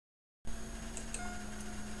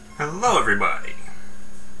Hello everybody!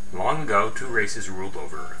 Long ago, two races ruled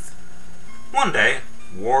over Earth. One day,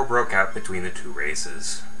 war broke out between the two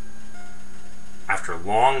races. After a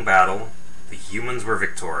long battle, the humans were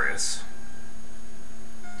victorious.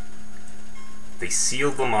 They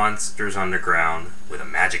sealed the monsters underground with a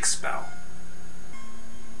magic spell.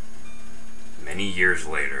 Many years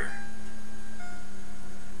later,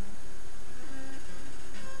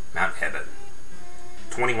 Mount Hebet,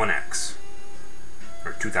 21X,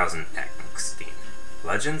 or 2016.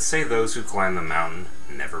 Legends say those who climb the mountain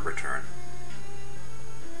never return.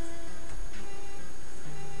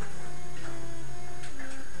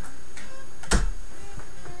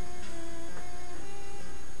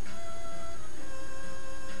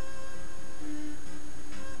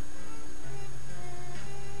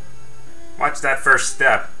 Watch that first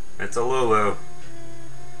step. It's a Lulu.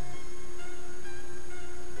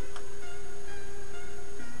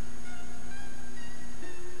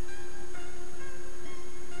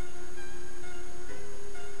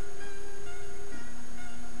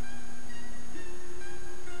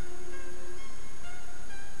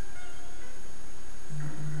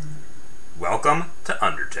 Welcome to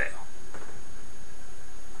Undertale.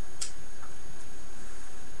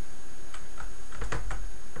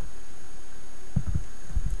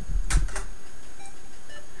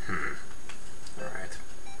 Alright.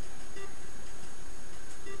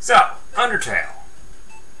 So, Undertale.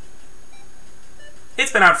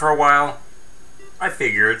 It's been out for a while. I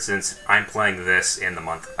figured, since I'm playing this in the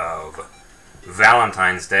month of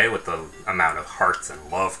Valentine's Day with the amount of hearts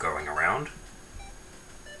and love going around,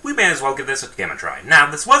 we may as well give this game a try. Now,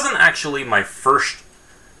 this wasn't actually my first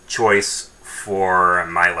choice for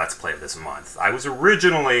my Let's Play this month. I was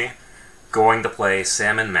originally going to play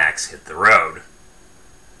Sam and Max Hit the Road.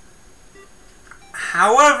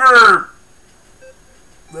 However,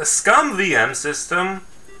 the Scum VM system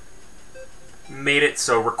made it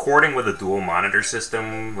so recording with a dual monitor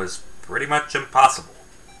system was pretty much impossible.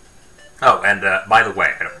 Oh, and by the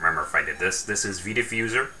way, I don't remember if I did this. This is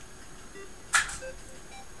VDiffuser.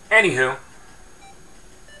 Anywho,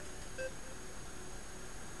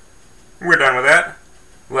 we're done with that.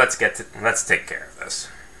 Let's take care of this.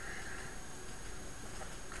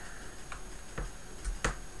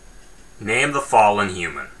 Name the fallen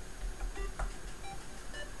human.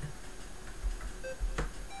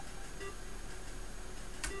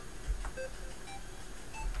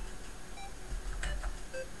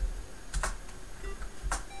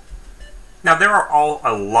 Now there are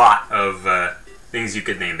a lot of things you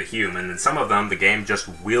could name the human, and some of them the game just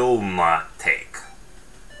will not take.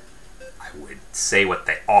 I would say what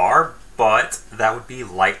they are, but that would be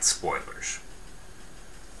light spoilers.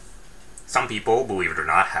 Some people, believe it or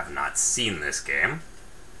not, have not seen this game.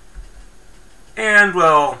 And,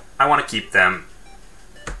 well, I want to keep them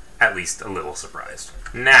at least a little surprised.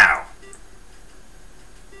 Now,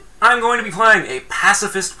 I'm going to be playing a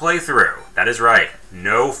pacifist playthrough. That is right,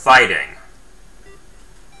 no fighting.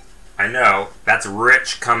 I know, that's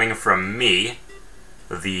rich coming from me,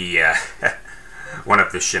 the, one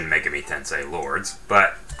of the Shin Megami Tensei lords,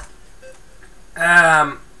 but,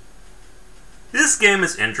 this game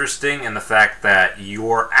is interesting in the fact that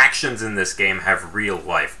your actions in this game have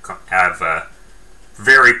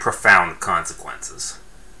very profound consequences.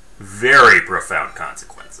 Very profound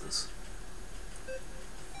consequences.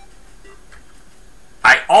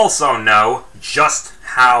 I also know just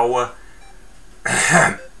how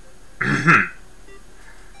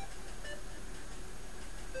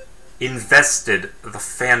invested the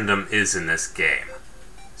fandom is in this game.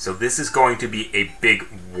 So this is going to be a big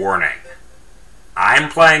warning. I'm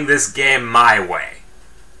playing this game my way.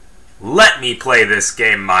 Let me play this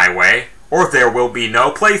game my way, or there will be no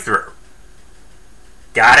playthrough.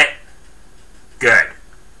 Got it? Good.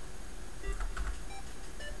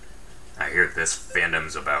 I hear this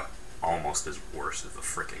fandom's about almost as worse as the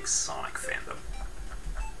freaking Sonic fandom.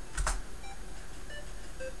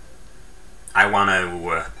 I want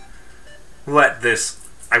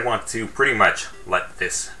to pretty much let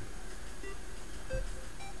this...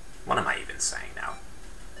 What am I even saying now?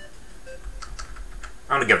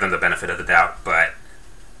 I want to give them the benefit of the doubt, but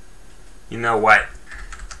you know what?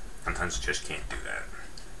 Sometimes you just can't do that.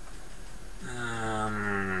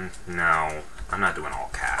 No, I'm not doing all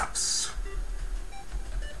caps.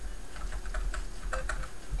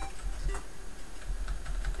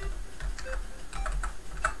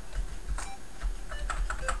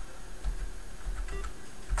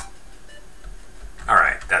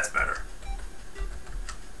 Alright, that's better.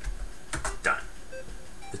 Done.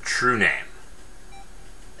 The true name.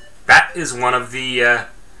 That is one of the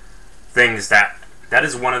things that... That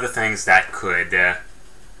is one of the things that could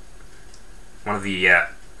one of the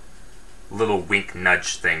little wink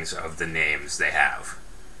nudge things of the names they have.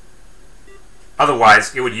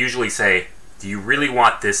 Otherwise, it would usually say, do you really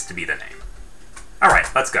want this to be the name? Alright,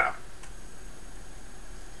 let's go.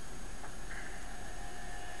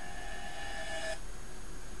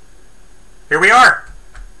 Here we are!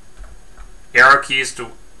 Arrow keys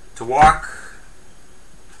to walk.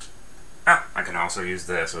 Ah, I can also use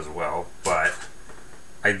this as well, but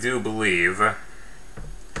I do believe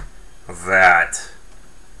that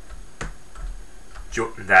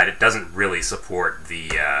it doesn't really support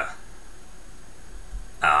the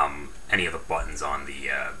any of the buttons on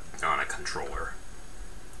the on a controller.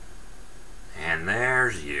 And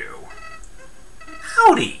there's you.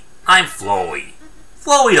 Howdy, I'm Flowey.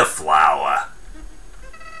 Flowey the Flower.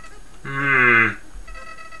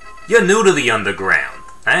 You're new to the underground,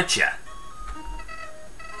 aren't ya?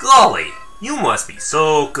 Golly, you must be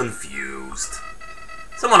so confused.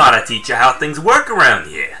 Someone ought to teach you how things work around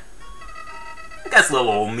here. I guess little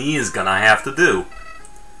old me is gonna have to do.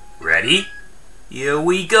 Ready? Here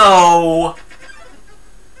we go!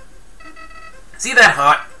 See that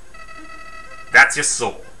heart? That's your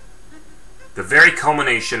soul. The very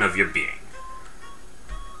culmination of your being.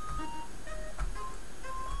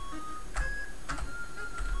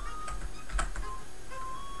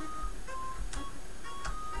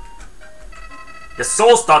 Your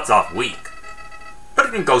soul starts off weak, but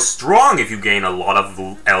it can go strong if you gain a lot of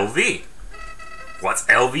LV. What's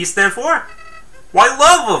LV stand for? Why,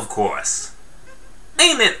 love, of course!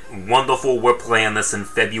 Ain't it wonderful we're playing this in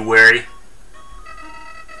February?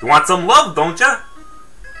 You want some love, don't ya?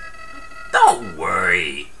 Don't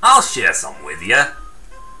worry, I'll share some with ya.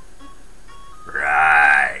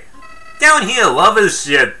 Right. Down here, love is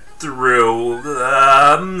shared through,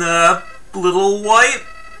 little white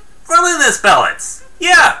friendliness pellets.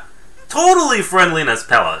 Yeah, totally friendliness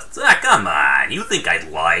pellets. Ah, come on, you think I'd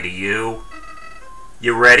lie to you?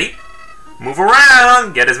 You ready? Move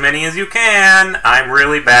around, get as many as you can. I'm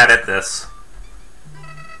really bad at this.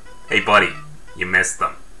 Hey buddy, you missed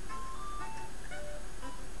them.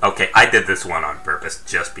 Okay, I did this one on purpose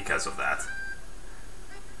just because of that.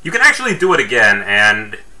 You can actually do it again,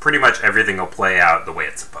 and pretty much everything will play out the way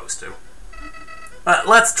it's supposed to.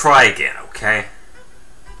 Let's try again, okay?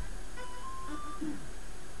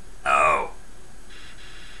 Oh.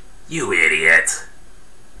 You idiot.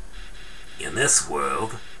 In this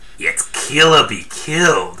world, it's kill or be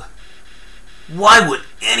killed. Why would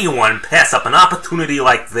anyone pass up an opportunity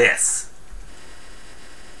like this?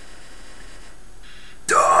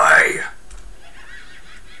 Die!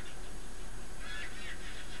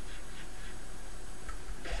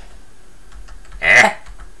 Eh?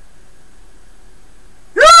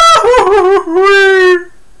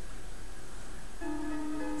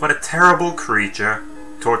 What a terrible creature,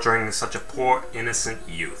 torturing such a poor, innocent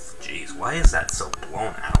youth. Jeez, why is that so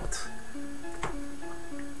blown out?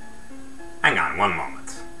 Hang on, one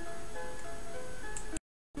moment.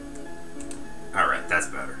 Alright, that's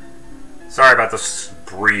better. Sorry about this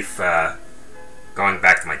brief, going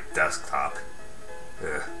back to my desktop.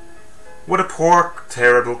 Ugh. What a poor,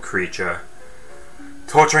 terrible creature,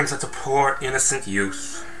 torturing such a poor, innocent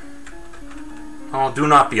youth. Oh, do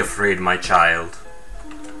not be afraid, my child.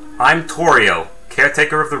 I'm Toriel,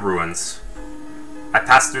 caretaker of the ruins. I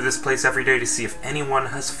pass through this place every day to see if anyone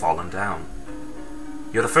has fallen down.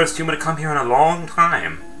 You're the first human to come here in a long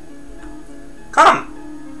time.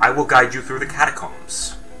 Come! I will guide you through the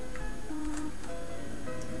catacombs.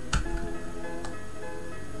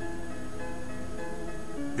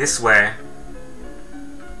 This way.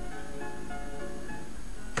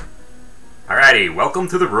 Alrighty, welcome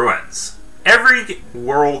to the ruins. Every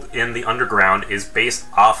world in the underground is based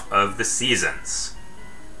off of the seasons.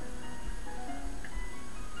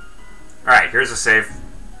 Alright, here's a save.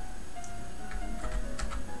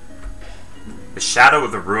 The shadow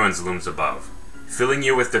of the ruins looms above, filling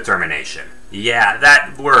you with determination. Yeah,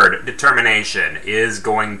 that word, determination, is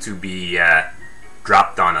going to be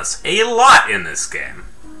dropped on us a lot in this game.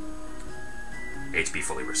 HP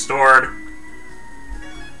fully restored.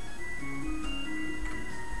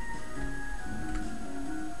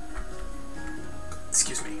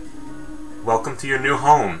 Excuse me. Welcome to your new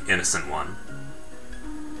home, innocent one.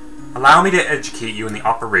 Allow me to educate you in the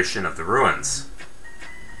operation of the ruins.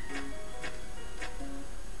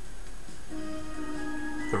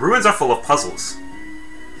 The ruins are full of puzzles.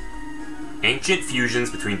 Ancient fusions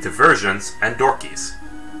between diversions and dorkies.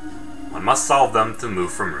 One must solve them to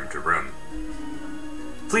move from room to room.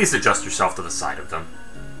 Please adjust yourself to the side of them.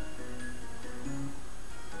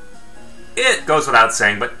 It goes without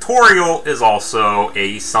saying, but Toriel is also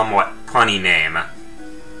a somewhat punny name.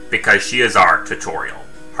 because she is our tutorial.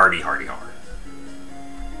 Hardy, hardy, har.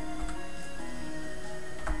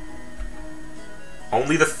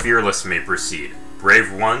 Only the fearless may proceed.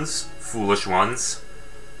 Brave ones, foolish ones,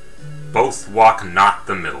 both walk not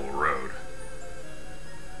the middle road.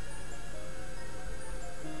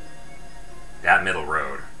 That middle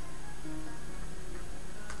road.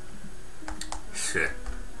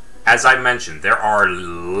 As I mentioned, there are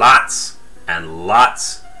lots and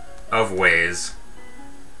lots of ways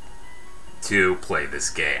to play this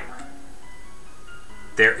game.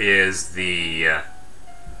 There is the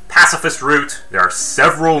pacifist route, there are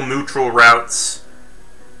several neutral routes,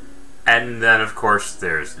 and then of course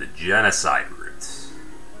there's the genocide route.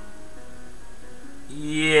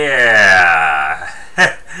 Yeah.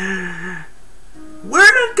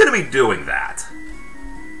 We're not going to be doing that.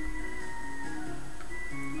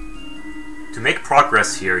 To make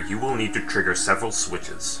progress here, you will need to trigger several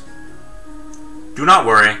switches. Do not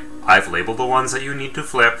worry, I've labeled the ones that you need to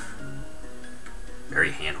flip.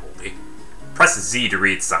 Very handholdy. Press Z to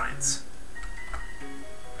read signs.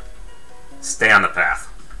 Stay on the path.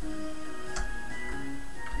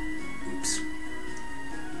 Oops.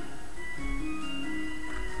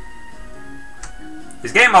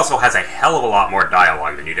 This game also has a hell of a lot more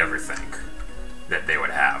dialogue than you'd ever think that they would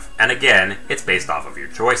have. And again, it's based off of your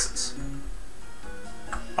choices.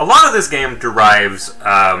 A lot of this game derives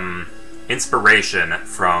inspiration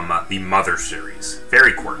from the Mother series.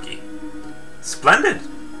 Very quirky. Splendid!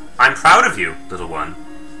 I'm proud of you, little one.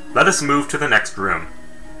 Let us move to the next room.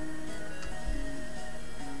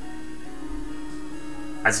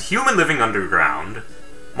 As a human living underground,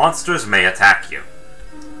 monsters may attack you.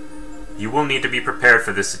 You will need to be prepared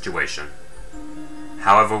for this situation.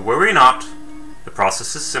 However, worry not. The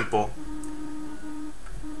process is simple.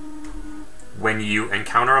 When you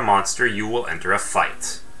encounter a monster, you will enter a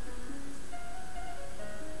fight.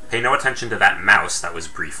 Pay no attention to that mouse that was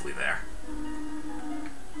briefly there.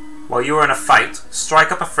 While you are in a fight,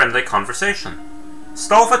 strike up a friendly conversation.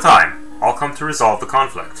 Stall for time. I'll come to resolve the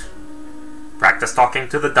conflict. Practice talking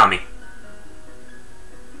to the dummy.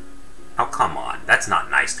 Oh, come on. That's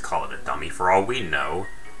not nice to call it a dummy. For all we know,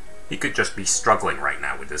 he could just be struggling right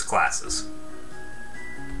now with his classes.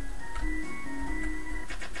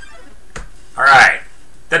 Alright,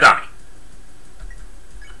 the dummy.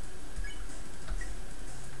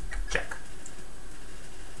 Check.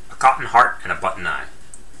 A cotton heart and a button eye.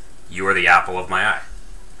 You are the apple of my eye.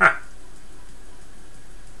 Huh.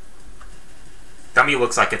 Dummy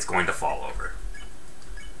looks like it's going to fall over.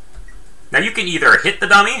 Now you can either hit the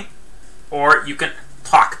dummy, or you can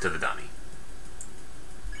talk to the dummy.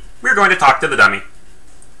 We're going to talk to the dummy.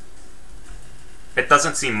 It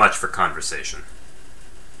doesn't seem much for conversation.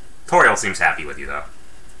 Toriel seems happy with you, though.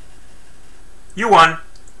 You won.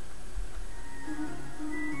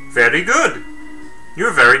 Very good.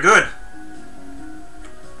 You're very good.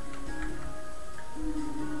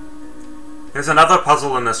 There's another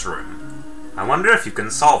puzzle in this room. I wonder if you can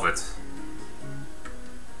solve it.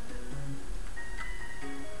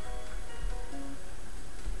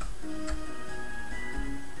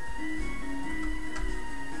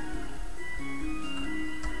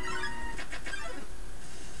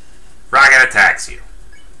 Ragged attacks you.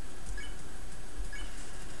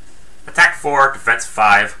 Attack 4, defense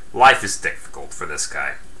 5. Life is difficult for this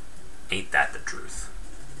guy. Ain't that the truth?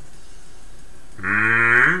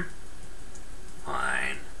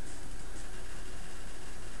 Fine.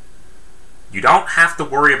 You don't have to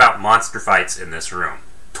worry about monster fights in this room.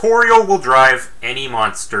 Toriel will drive any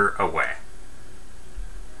monster away.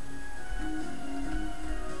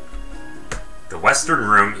 The western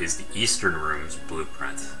room is the eastern room's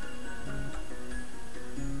blueprint.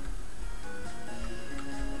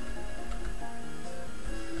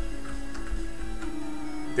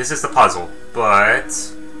 This is the puzzle, but...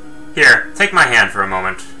 Here, take my hand for a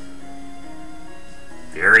moment.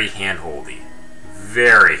 Very hand-holdy.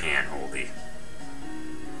 Very hand-holdy.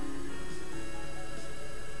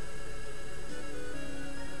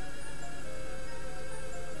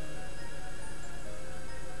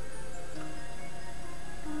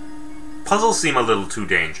 Puzzles seem a little too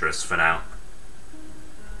dangerous for now.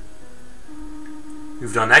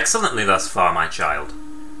 You've done excellently thus far, my child.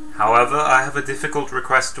 However, I have a difficult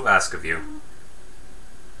request to ask of you.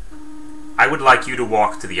 I would like you to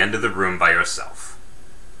walk to the end of the room by yourself.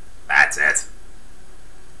 That's it.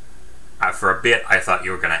 For a bit, I thought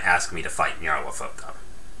you were going to ask me to fight Nyarlathotep.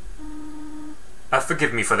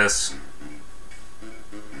 Forgive me for this.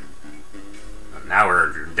 Now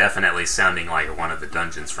we're definitely sounding like one of the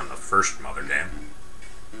dungeons from the first Mother game.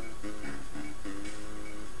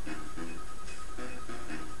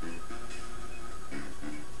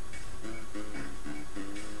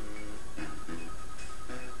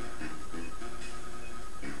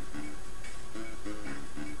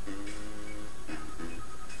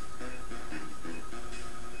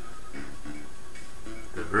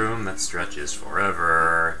 room that stretches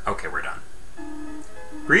forever. Okay, we're done.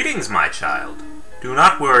 Greetings, my child. Do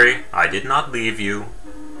not worry, I did not leave you.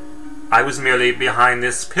 I was merely behind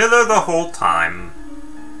this pillar the whole time.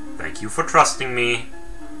 Thank you for trusting me.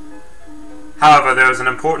 However, there is an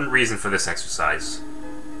important reason for this exercise.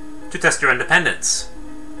 To test your independence.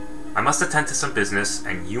 I must attend to some business,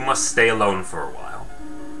 and you must stay alone for a while.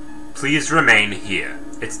 Please remain here.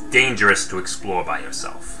 It's dangerous to explore by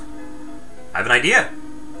yourself. I have an idea.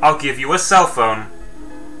 I'll give you a cell phone.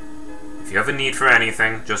 If you have a need for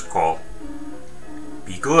anything, just call.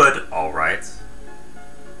 Be good, alright?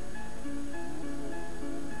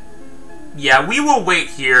 Yeah, we will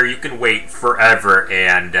wait here. You can wait forever,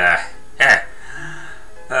 and,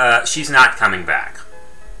 she's not coming back.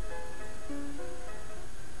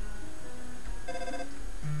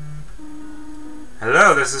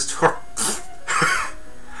 Hello, this is Tor...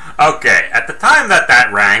 Okay, at the time that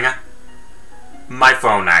rang, my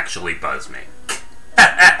phone actually buzzed me.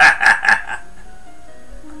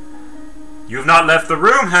 You've not left the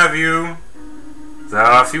room, have you? There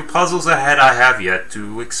are a few puzzles ahead I have yet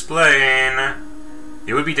to explain.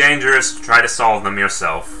 It would be dangerous to try to solve them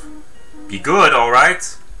yourself. Be good,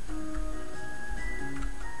 alright?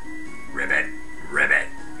 Ribbit, ribbit.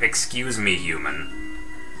 Excuse me, human.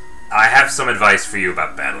 I have some advice for you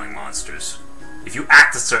about battling monsters. If you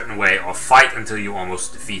act a certain way or fight until you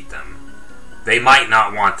almost defeat them, they might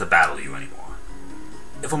not want to battle you anymore.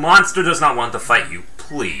 If a monster does not want to fight you,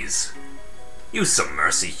 please, use some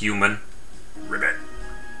mercy, human. Ribbit.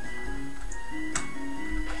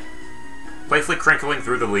 Playfully crinkling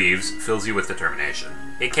through the leaves fills you with determination.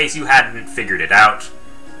 In case you hadn't figured it out,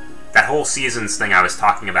 that whole seasons thing I was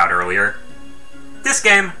talking about earlier, this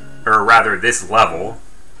game, or rather this level,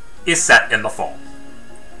 is set in the fall.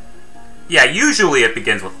 Yeah, usually it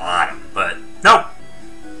begins with autumn, but nope.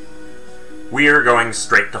 We're going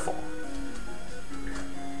straight to fall.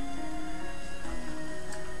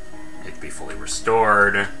 HP fully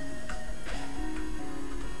restored.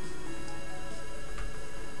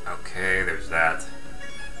 Okay, there's that.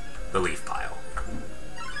 The leaf pile.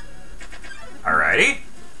 Alrighty.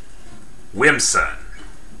 Whimsun.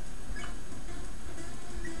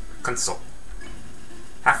 Console.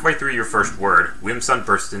 Halfway through your first word, Whimsun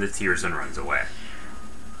bursts into tears and runs away.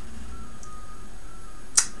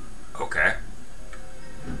 Okay.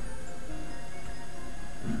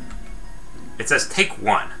 It says, take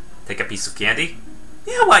one. Take a piece of candy?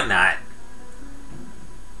 Yeah, why not?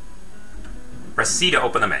 Press C to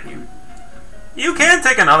open the menu. You can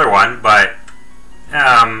take another one, but...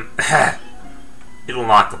 it'll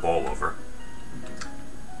knock the bowl over.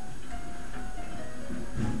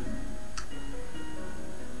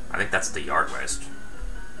 I think that's the yard waste.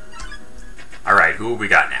 Alright, who have we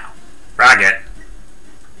got now? Frogget.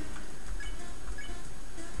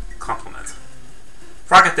 Compliment.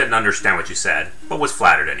 Frogget didn't understand what you said, but was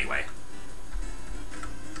flattered anyway.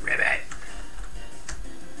 Ribbit.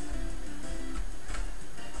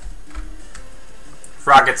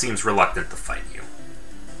 Frogget seems reluctant to fight you.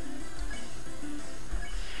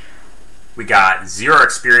 We got 0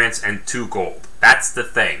 experience and 2 gold. That's the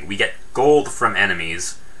thing. We get gold from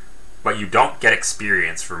enemies, but you don't get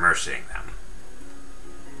experience for mercying them.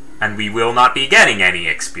 And we will not be getting any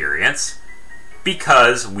experience,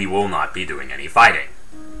 because we will not be doing any fighting.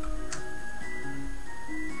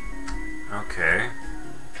 Okay.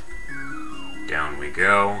 Down we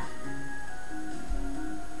go.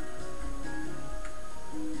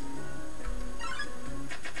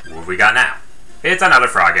 What have we got now? It's another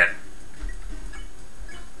Frogget.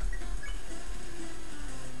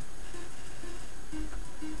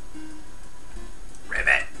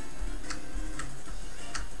 Ribbit.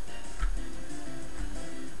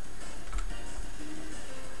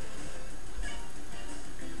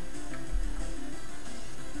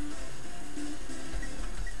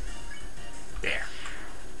 There.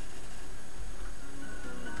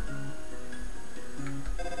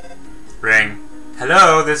 Ring.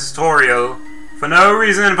 Hello, this is Toriel. For no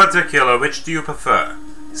reason in particular, which do you prefer?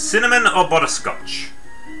 Cinnamon or butterscotch?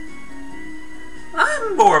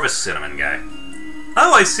 I'm more of a cinnamon guy.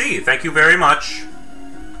 Oh, I see. Thank you very much.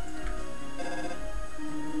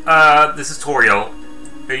 This is Toriel.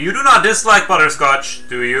 You do not dislike butterscotch,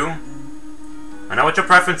 do you? I know what your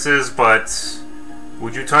preference is, but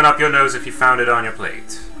would you turn up your nose if you found it on your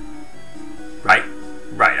plate? Right,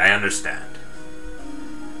 I understand.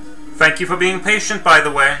 Thank you for being patient, by the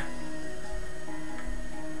way.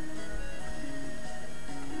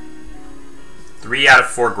 Three out of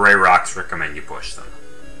 4 gray rocks recommend you push them.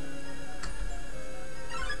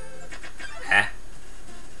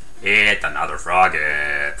 It's another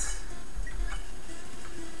Frogget.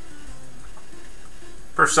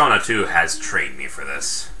 Persona 2 has trained me for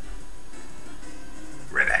this.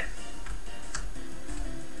 Ribbit.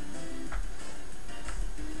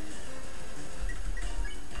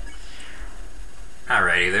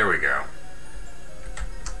 Alrighty, there we go.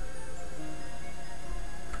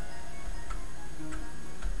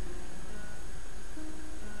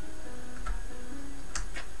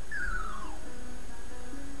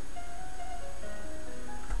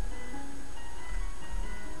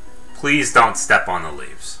 Please don't step on the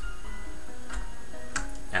leaves.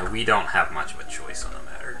 Now, we don't have much of a choice on the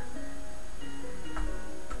matter.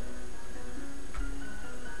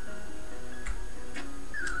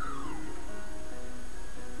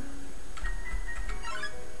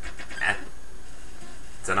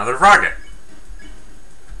 It's another rocket.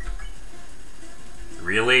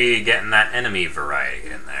 Really getting that enemy variety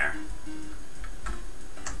in there.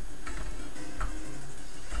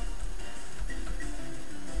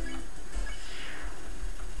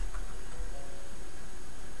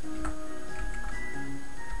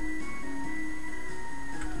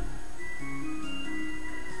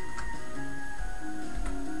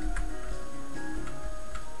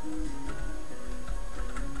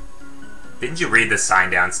 Didn't you read the sign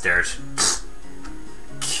downstairs?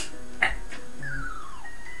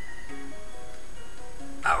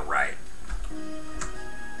 Oh, right.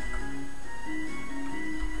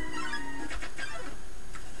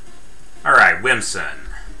 Alright, Whimsun.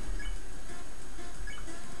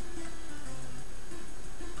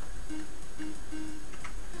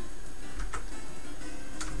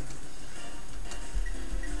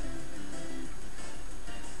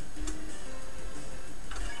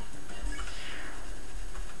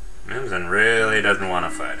 Whimsun really doesn't want to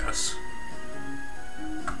fight us.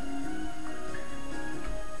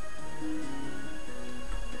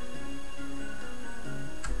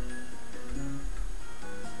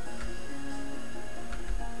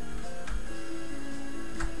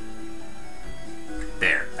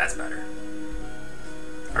 There, that's better.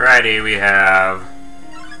 Alrighty, we have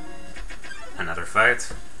another fight.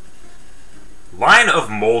 Line of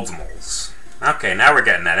Moldsmoles. Okay, now we're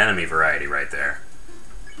getting that enemy variety right there.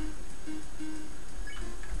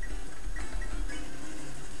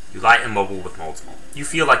 You light and mobile with Moldsmole. You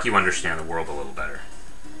feel like you understand the world a little better.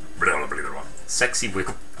 Sexy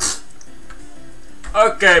wiggle.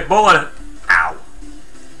 Okay, bullet. Ow.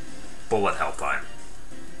 Bullet hell time.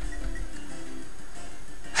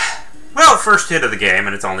 Well, first hit of the game,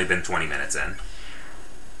 and it's only been 20 minutes in.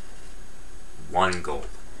 1 gold.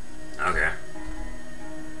 Okay.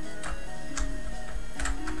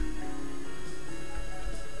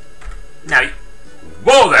 Now,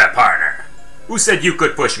 whoa there, partner! Who said you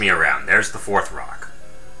could push me around? There's the 4th rock.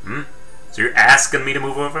 Hmm? So you're asking me to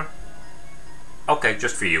move over? Okay,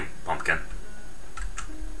 just for you, pumpkin.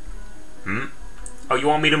 Hmm? Oh, you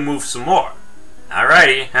want me to move some more?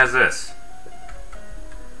 Alrighty, how's this?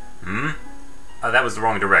 Hmm? Oh, that was the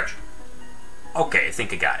wrong direction. Okay, I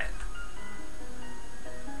think I got it.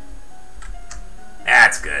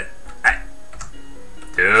 That's good. Hey.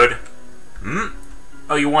 Dude. Hmm?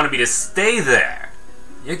 Oh, you wanted me to stay there?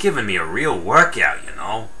 You're giving me a real workout, you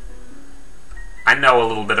know. I know a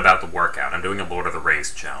little bit about the workout. I'm doing a Lord of the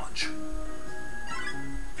Rings challenge.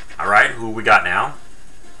 Alright, who we got now?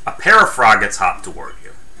 A pair of Froggets hop toward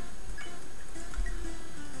you.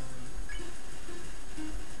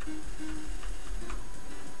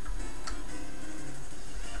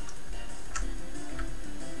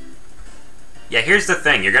 Yeah, here's the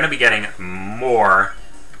thing. You're going to be getting more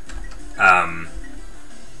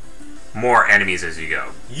enemies as you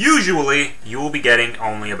go. Usually, you will be getting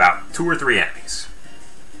only about 2 or 3 enemies.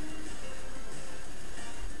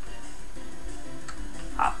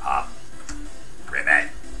 Hop, hop. Ribbit.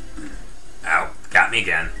 Oh, got me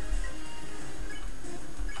again.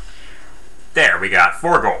 There, we got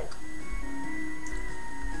 4 gold.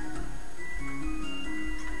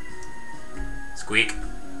 Squeak.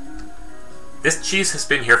 This cheese has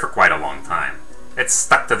been here for quite a long time. It's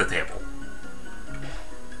stuck to the table.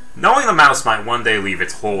 Knowing the mouse might one day leave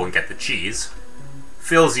its hole and get the cheese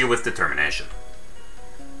fills you with determination.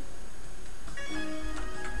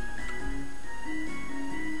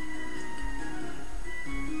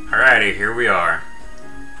 Alrighty, here we are.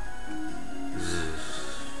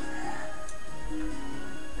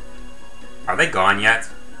 Are they gone yet?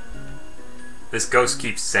 This ghost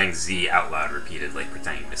keeps saying Z out loud repeatedly,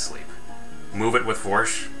 pretending to sleep. Move it with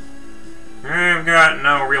force. I've got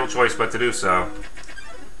no real choice but to do so.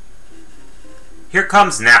 Here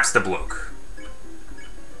comes Naps the Bloke.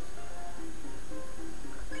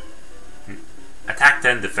 Attack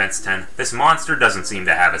 10, defense 10. This monster doesn't seem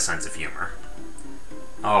to have a sense of humor.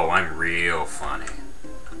 Oh, I'm real funny.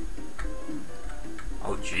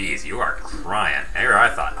 Oh geez, you are crying. Here I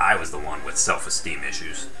thought I was the one with self-esteem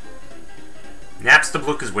issues.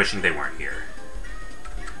 Napstablook is wishing they weren't here.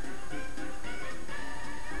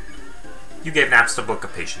 You gave Napstablook a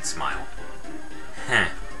patient smile. Heh.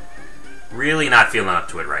 Really not feeling up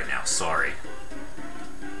to it right now, sorry.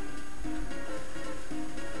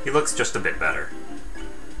 He looks just a bit better.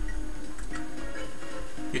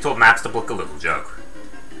 You told Napstablook a little joke.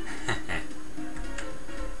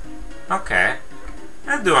 Okay.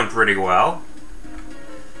 I'm doing pretty well.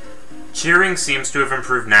 Cheering seems to have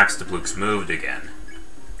improved Napstablook's mood again.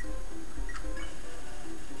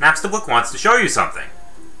 Napstablook wants to show you something.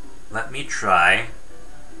 Let me try.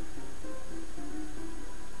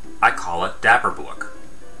 I call it Dapperblook.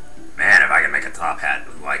 Man, if I can make a top hat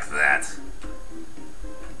like that.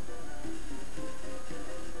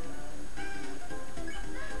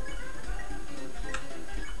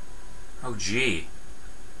 Oh gee.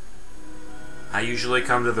 I usually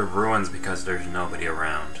come to the ruins because there's nobody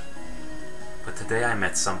around. But today I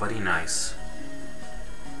met somebody nice.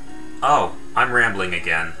 Oh, I'm rambling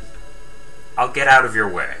again. I'll get out of your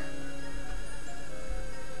way.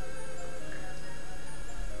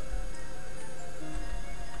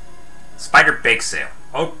 Spider bake sale.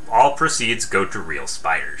 Oh, all proceeds go to real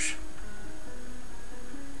spiders.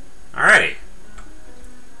 Alrighty.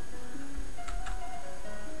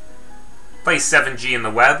 Play 7G in the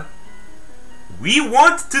web. We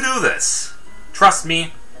want to do this. Trust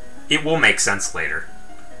me, it will make sense later.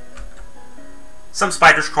 Some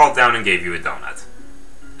spiders crawled down and gave you a donut.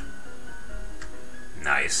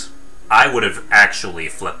 Nice. I would have actually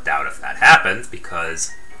flipped out if that happened,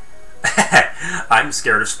 because I'm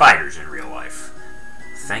scared of spiders in real life.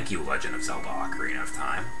 Thank you, Legend of Zelda Ocarina of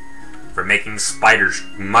Time, for making spiders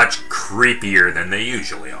much creepier than they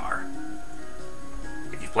usually are.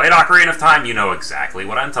 If you've played Ocarina of Time, you know exactly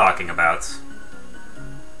what I'm talking about.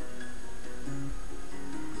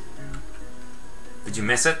 Did you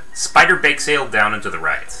miss it? Spider bake sale down and to the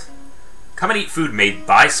right. Come and eat food made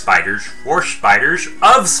by spiders, for spiders,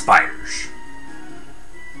 of spiders.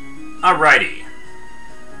 Alrighty.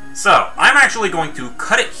 So, I'm actually going to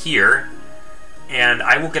cut it here, and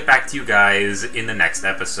I will get back to you guys in the next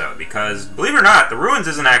episode, because, believe it or not, the ruins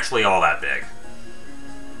isn't actually all that big.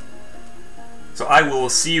 So I will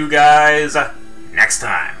see you guys next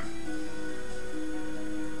time.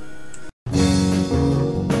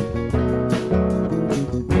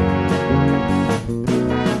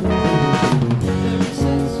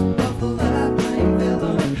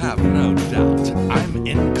 Have no doubt, I'm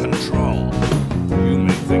in control. You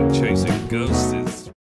may think chasing ghosts